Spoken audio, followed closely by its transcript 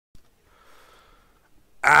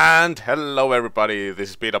And hello everybody,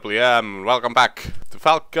 this is BWM. Welcome back to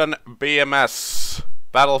Falcon BMS,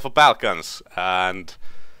 Battle for Balkans. And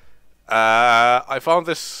I found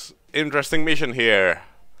this interesting mission here,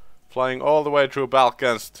 flying all the way through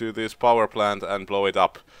Balkans to this power plant and blow it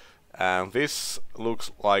up. And this looks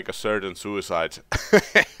like a certain suicide.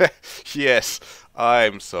 Yes,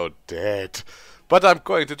 I'm so dead. But I'm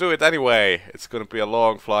going to do it anyway. It's gonna be a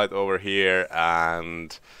long flight over here,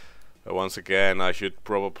 and once again I should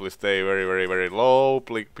probably stay very low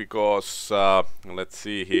because let's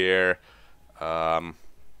see here,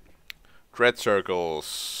 threat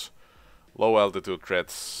circles, low altitude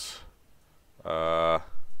threats and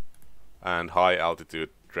high altitude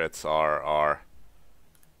threats are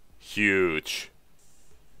huge.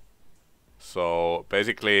 So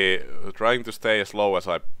basically trying to stay as low as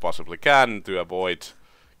I possibly can to avoid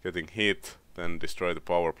getting hit, then destroy the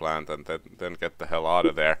power plant, and then get the hell out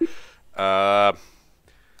of there.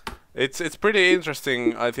 It's pretty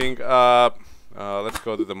interesting, I think. Let's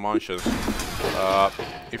go to the mansions.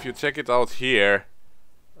 If you check it out here,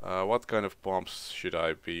 what kind of bombs should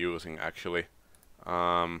I be using actually?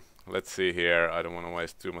 Let's see here. I don't want to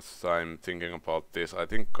waste too much time thinking about this. I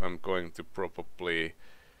think I'm going to probably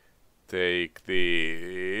take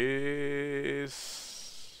these.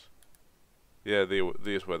 Yeah,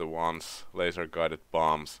 these were the ones. Laser guided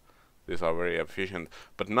bombs. These are very efficient.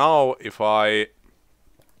 But now if I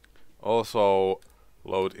also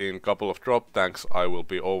load in a couple of drop tanks, I will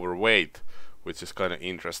be overweight, which is kind of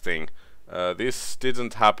interesting. This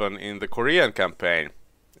didn't happen in the Korean campaign.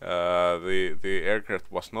 The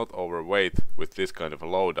aircraft was not overweight with this kind of a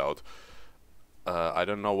loadout. I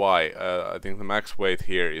don't know why. I think the max weight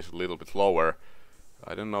here is a little bit lower.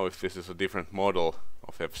 I don't know if this is a different model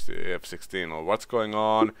of F-16 or what's going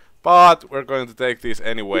on, but we're going to take these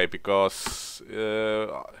anyway because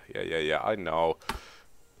yeah, I know,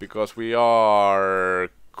 because we are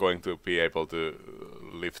going to be able to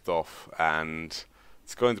lift off, and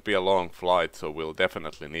it's going to be a long flight, so we'll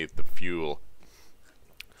definitely need the fuel.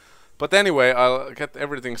 But anyway, I'll get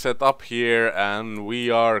everything set up here, and we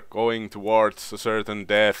are going towards a certain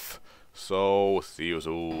death, so see you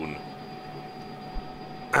soon.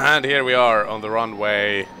 And here we are on the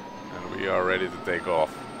runway, and we are ready to take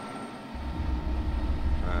off.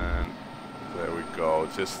 And there we go,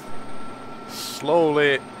 just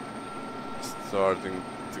slowly starting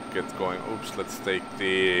to get going. Oops, let's take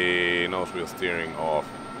the nose wheel steering off.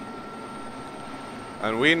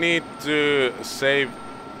 And we need to save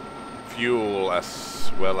fuel as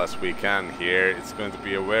well as we can here. It's going to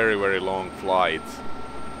be a very long flight.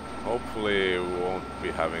 Hopefully we won't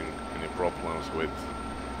be having any problems with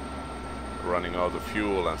running out of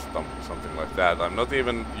fuel and something like that. I'm not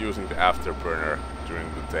even using the afterburner during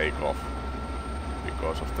the takeoff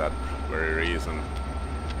because of that very reason.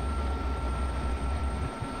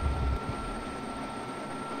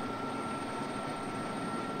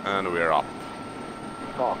 And we're up.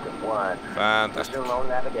 Falcon 1. Fantastic. Still on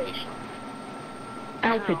navigation.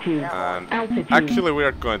 Altitude. And Altitude. actually we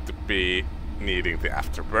are going to be needing the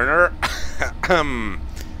afterburner.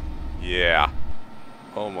 Yeah.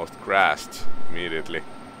 Almost crashed immediately.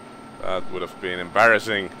 That would have been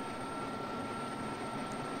embarrassing.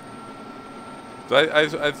 So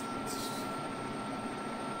I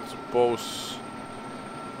suppose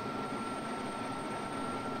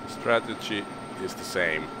the strategy is the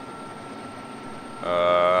same.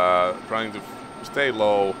 Trying to stay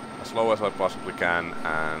low, as low as I possibly can,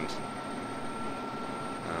 and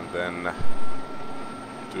then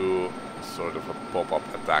do sort of a pop-up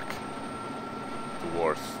attack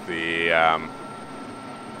towards the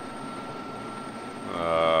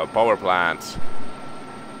power plants.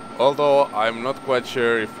 Although I'm not quite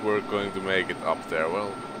sure if we're going to make it up there.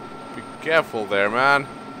 Well, be careful there, man.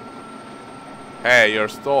 Hey, you're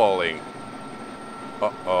stalling.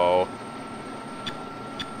 Uh-oh.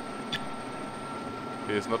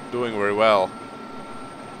 He's not doing very well.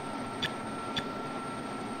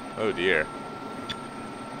 Oh dear.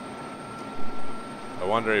 I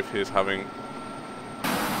wonder if he's having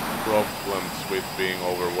problems with being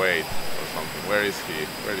overweight or something. Where is he?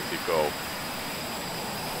 Where did he go?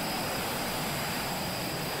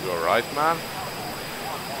 You alright, man?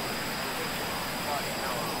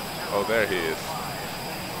 Oh, there he is.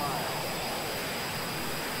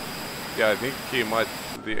 Yeah, I think he might,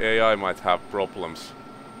 the AI might have problems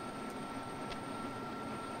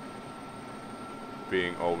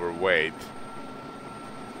being overweight.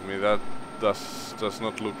 I mean, that does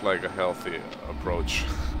not look like a healthy approach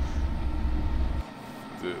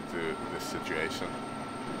to this situation.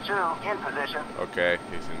 2 in position. Okay,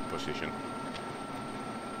 he's in position.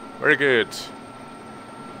 Very good.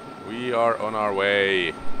 We are on our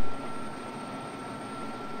way.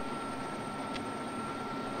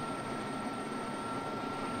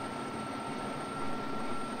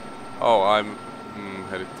 Oh, I'm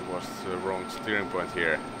headed towards the wrong steering point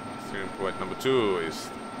here. Steering point number 2 is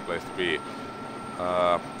the place to be.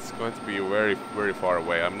 It's going to be very, very far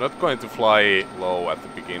away. I'm not going to fly low at the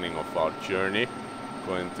beginning of our journey. I'm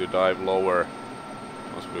going to dive lower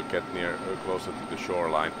once we get near, closer to the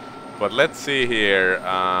shoreline. But let's see here.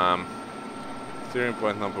 Steering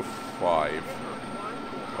point number 5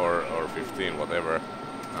 or 15, whatever.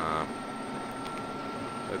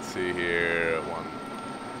 Let's see here. One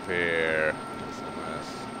pair. SMS.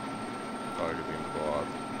 Targeting bot.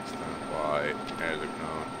 Stand by. Air the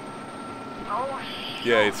ground.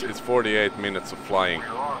 Yeah, it's 48 minutes of flying.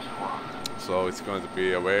 So it's going to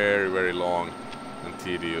be a very, very long and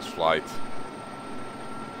tedious flight.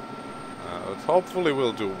 Hopefully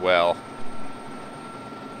we'll do well.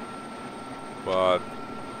 But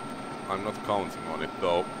I'm not counting on it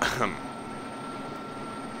though.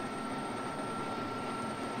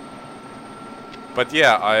 But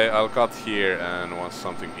yeah, I'll cut here, and once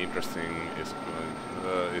something interesting is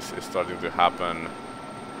starting to happen,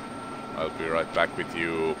 I'll be right back with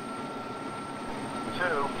you.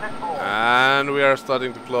 And we are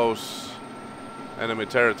starting to close enemy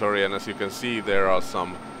territory, and as you can see, there are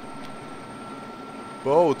some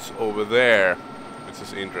boats over there, which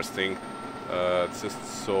is interesting. Just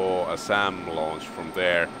saw a SAM launch from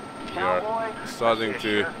there. We are starting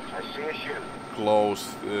to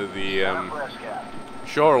close the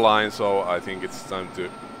shoreline, so I think it's time to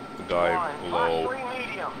dive low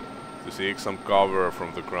to seek some cover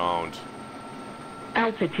from the ground.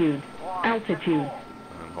 Altitude. Altitude.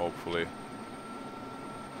 And hopefully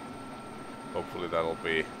that'll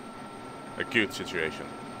be a good situation.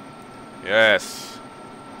 Yes.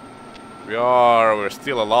 We're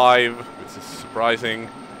still alive, which is surprising.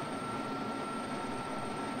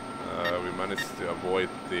 We managed to avoid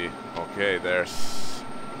the... Okay, there's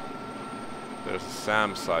a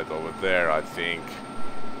SAM site over there, I think.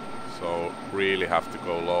 So really have to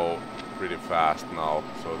go low pretty fast now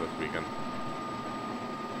so that we can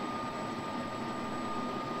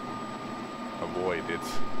avoid it.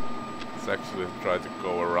 Let's actually try to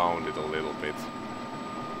go around it a little bit.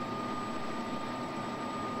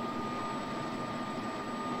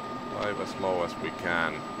 Dive as low as we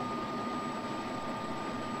can.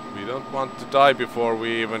 We don't want to die before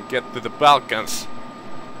we even get to the Balkans.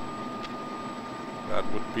 That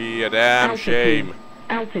would be a damn shame.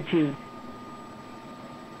 Altitude.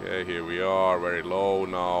 Okay, here we are, very low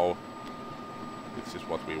now. This is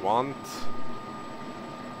what we want.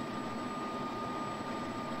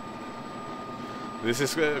 This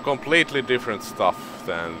is completely different stuff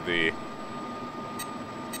than the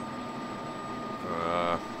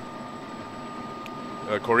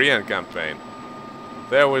Korean campaign.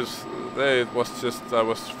 It was just I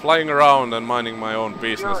was flying around and minding my own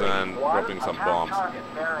business and dropping some bombs. Target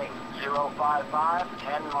bearing 055,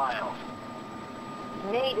 10 miles.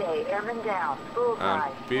 Mayday, airman down. And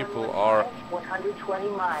people are 120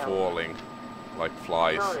 miles. falling like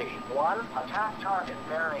flies. 1, attack target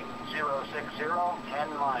bearing 060, 10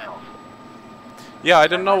 miles. Yeah, I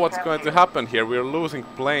don't know what's going to happen here. We're losing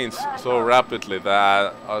planes so rapidly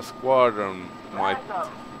that our squadron might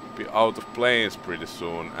be out of planes pretty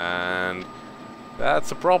soon, and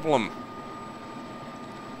that's a problem,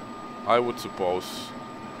 I would suppose.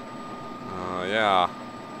 Yeah,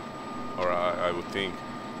 or I would think.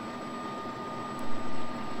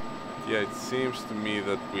 Yeah, it seems to me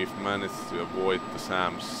that we've managed to avoid the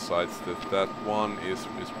SAM sites. That one is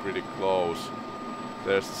pretty close.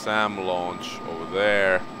 There's a SAM launch over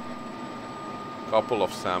there. Couple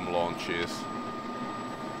of SAM launches.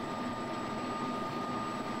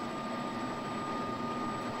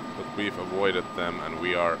 But we've avoided them, and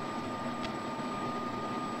we are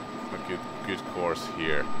on a good course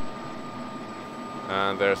here.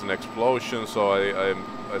 And there's an explosion, so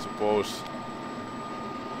I suppose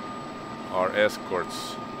our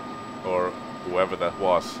escorts, or whoever that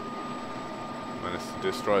was, managed to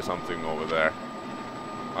destroy something over there.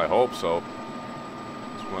 I hope so.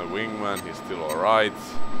 It's my wingman, he's still alright.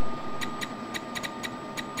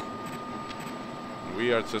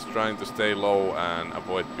 We are just trying to stay low and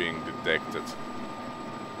avoid being detected.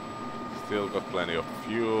 Still got plenty of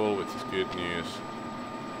fuel, which is good news.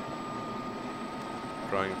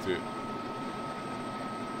 Trying to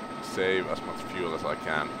save as much fuel as I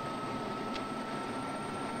can.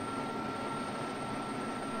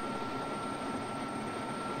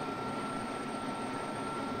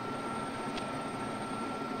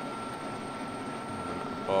 And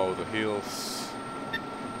above the hills,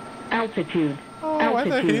 Altitude. Oh,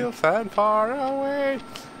 and the Altitude. hills and far away.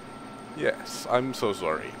 Yes, I'm so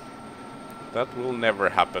sorry. That will never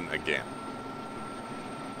happen again.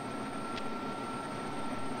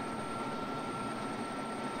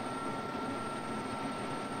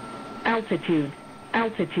 Altitude.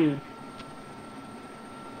 Altitude.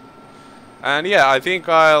 And yeah, I think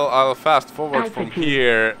I'll fast forward from Altitude.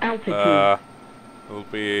 here. Altitude. Will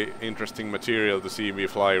be interesting material to see me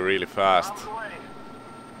fly really fast Miles away.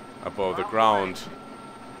 above the ground.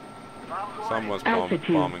 Miles away. Someone's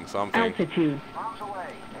Altitude. bombing something, Altitude. Miles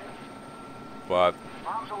away. but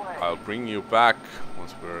Miles away. I'll bring you back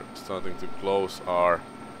once we're starting to close our...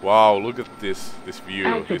 Wow, look at this view.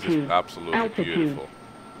 This is Altitude. absolutely Altitude. beautiful.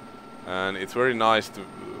 And it's very nice to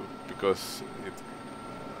because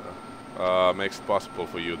it makes it possible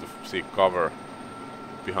for you to see cover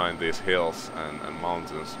behind these hills and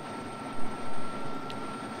mountains.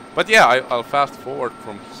 But yeah, I'll fast forward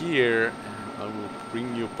from here and I will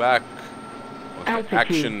bring you back once the Altitude.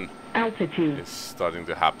 action Altitude. is starting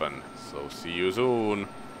to happen. So see you soon.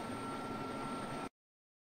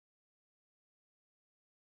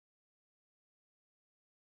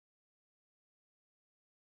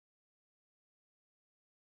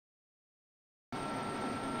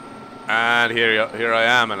 And here I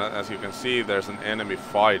am, and as you can see, there's an enemy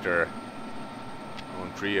fighter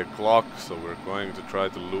on 3 o'clock. So we're going to try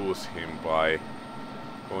to lose him by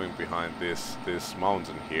going behind this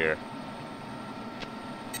mountain here.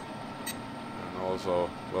 And also,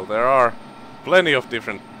 well, there are plenty of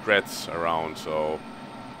different threats around, so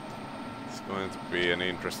it's going to be an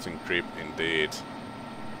interesting trip indeed.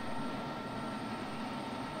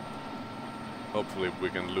 Hopefully we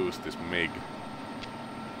can lose this MiG.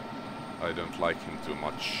 I don't like him too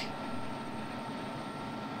much.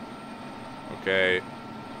 Okay,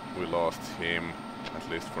 we lost him, at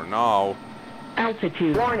least for now.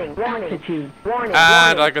 Altitude. Warning. Warning. Altitude. Warning.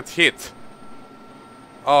 And I got hit.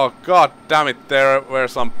 Oh god damn it, there were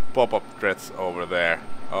some pop-up threats over there.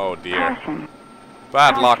 Oh dear. Caution.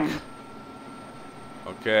 Bad luck. Caution.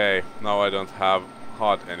 Okay, now I don't have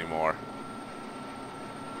HUD anymore.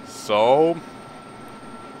 So...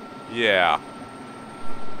 yeah.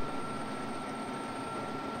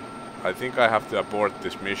 I think I have to abort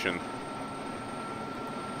this mission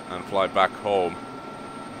and fly back home.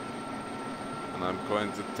 And I'm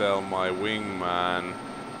going to tell my wingman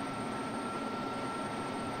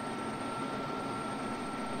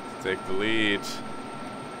to take the lead.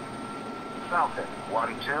 Falcon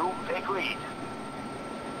 1-2, take lead.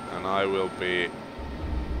 And I will be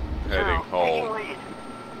heading home. Taking lead.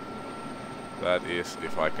 That is,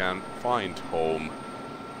 if I can find home.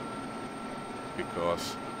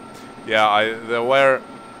 Because, yeah, there were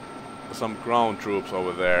some ground troops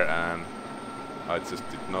over there and I just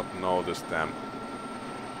did not notice them.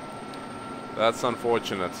 That's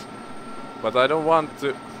unfortunate. But I don't want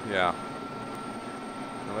to... yeah.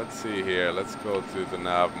 Let's see here. Let's go to the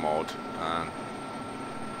nav mode and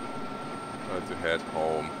try to head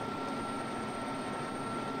home.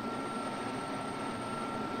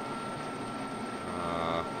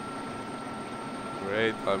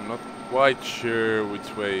 Great. I'm not quite sure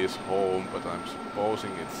which way is home, but I'm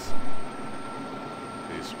supposing it's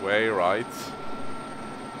this way, right?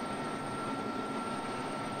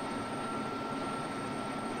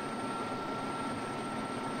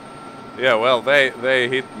 Yeah, well, they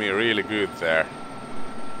hit me really good there.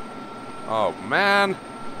 Oh man,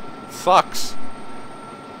 it sucks.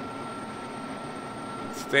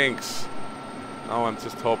 It stinks. Now I'm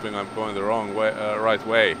just hoping I'm going the wrong way, right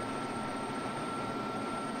way.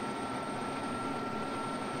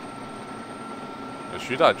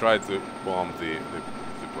 Should I try to bomb the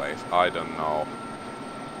place? I don't know.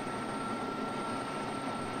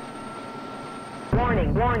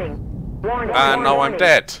 Warning. Warning. Warning. And now I'm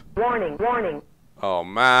dead. Warning. Warning. Oh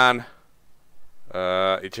man.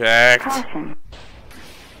 Eject. Caution.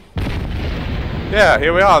 Yeah,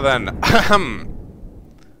 here we are then.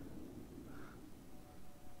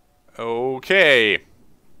 Okay.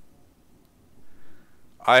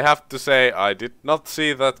 I have to say I did not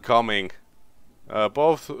see that coming.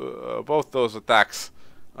 Both those attacks,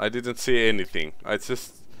 I didn't see anything. I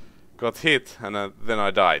just got hit and then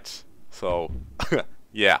I died. So,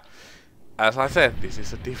 yeah. As I said, this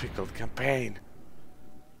is a difficult campaign.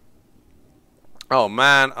 Oh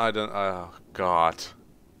man, oh god.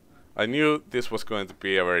 I knew this was going to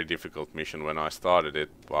be a very difficult mission when I started it,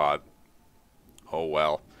 but oh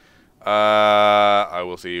well. I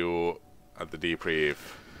will see you at the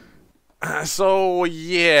debrief. So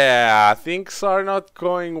yeah, things are not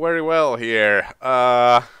going very well here.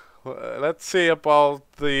 let's see about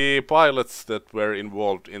the pilots that were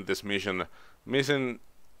involved in this mission. Mission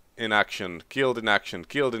in action, killed in action,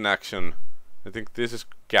 killed in action. I think this is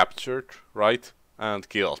captured, right? And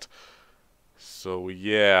killed. So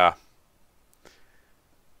yeah.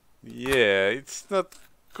 Yeah, it's not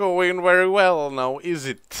going very well now, is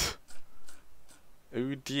it?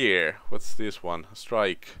 Oh dear, what's this one?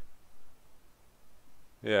 Strike.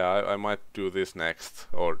 Yeah, I might do this next,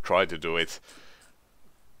 or try to do it.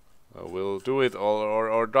 We'll do it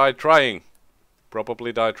or die trying.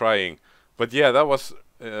 Probably die trying. But yeah, that was,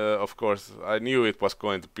 of course, I knew it was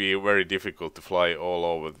going to be very difficult to fly all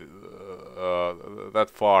over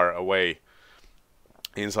that far away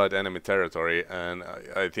inside enemy territory, and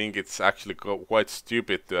I think it's actually quite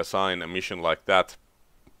stupid to assign a mission like that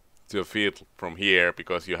to a field from here,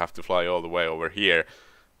 because you have to fly all the way over here.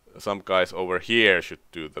 Some guys over here should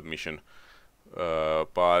do the mission,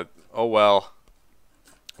 but oh well,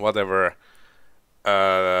 whatever.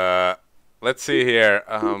 Let's see here.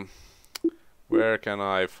 Where can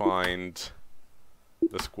I find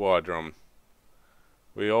the squadron?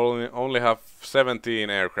 We only have 17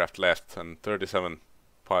 aircraft left and 37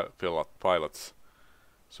 pilots.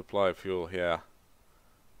 Supply fuel, yeah.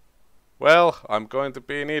 Well, I'm going to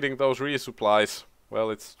be needing those resupplies. Well,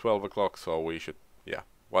 it's 12 o'clock, so we should, yeah,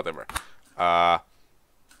 whatever.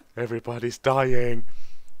 Everybody's dying.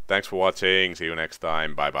 Thanks for watching. See you next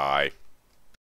time. Bye bye.